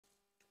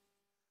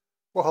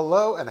Well,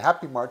 hello and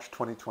happy March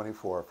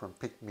 2024 from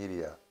Pink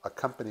Media, a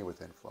company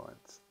with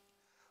influence.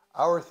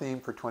 Our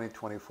theme for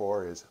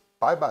 2024 is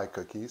bye-bye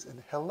cookies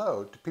and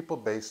hello to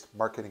people-based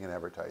marketing and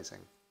advertising.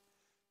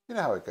 You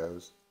know how it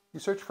goes. You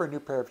search for a new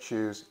pair of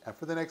shoes, and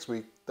for the next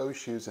week, those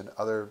shoes and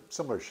other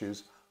similar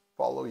shoes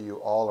follow you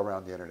all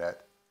around the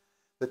internet.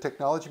 The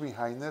technology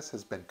behind this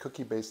has been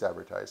cookie-based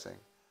advertising,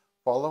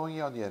 following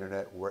you on the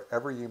internet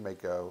wherever you may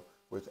go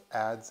with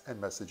ads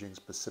and messaging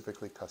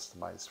specifically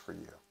customized for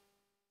you.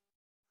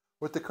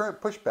 With the current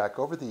pushback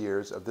over the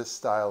years of this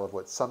style of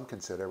what some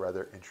consider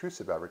rather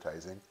intrusive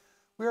advertising,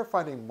 we are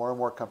finding more and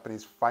more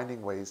companies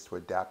finding ways to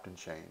adapt and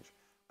change,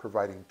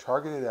 providing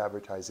targeted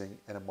advertising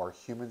in a more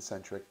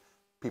human-centric,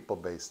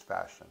 people-based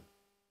fashion.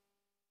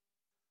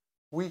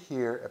 We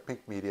here at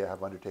Pink Media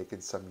have undertaken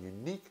some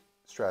unique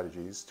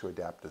strategies to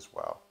adapt as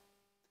well.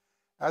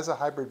 As a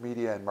hybrid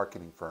media and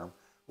marketing firm,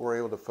 we're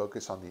able to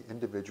focus on the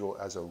individual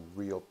as a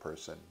real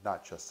person,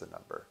 not just a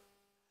number.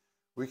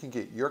 We can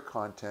get your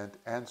content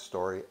and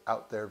story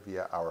out there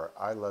via our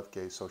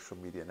ILoveGay social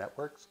media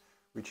networks,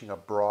 reaching a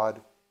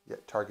broad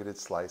yet targeted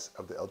slice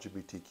of the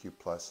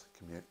LGBTQ+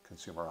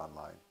 consumer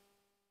online.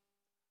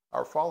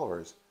 Our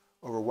followers,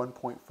 over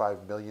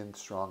 1.5 million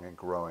strong and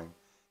growing,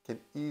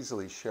 can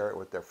easily share it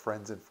with their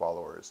friends and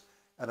followers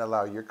and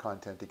allow your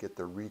content to get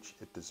the reach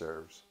it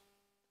deserves.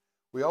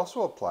 We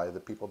also apply the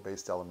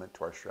people-based element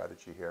to our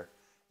strategy here,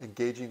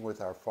 engaging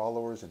with our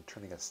followers and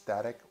turning a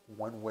static,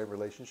 one-way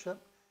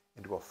relationship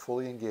into a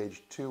fully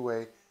engaged,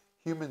 two-way,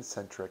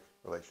 human-centric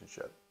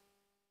relationship.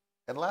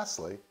 And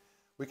lastly,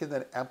 we can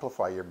then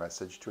amplify your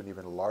message to an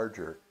even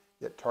larger,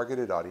 yet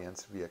targeted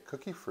audience via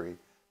cookie-free,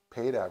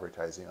 paid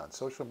advertising on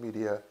social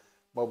media,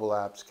 mobile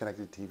apps,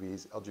 connected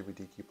TVs,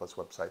 LGBTQ+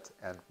 websites,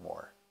 and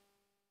more.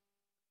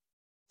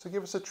 So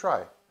give us a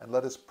try and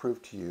let us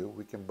prove to you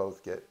we can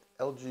both get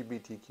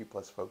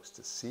LGBTQ+ folks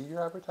to see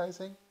your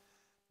advertising,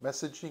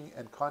 messaging,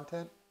 and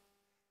content,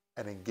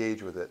 and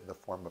engage with it in the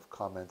form of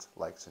comments,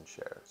 likes, and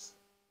shares.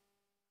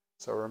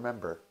 So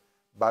remember,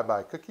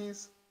 bye-bye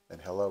cookies and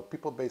hello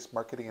people-based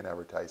marketing and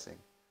advertising,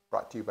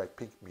 brought to you by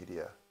Pink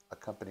Media, a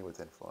company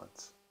with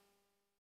influence.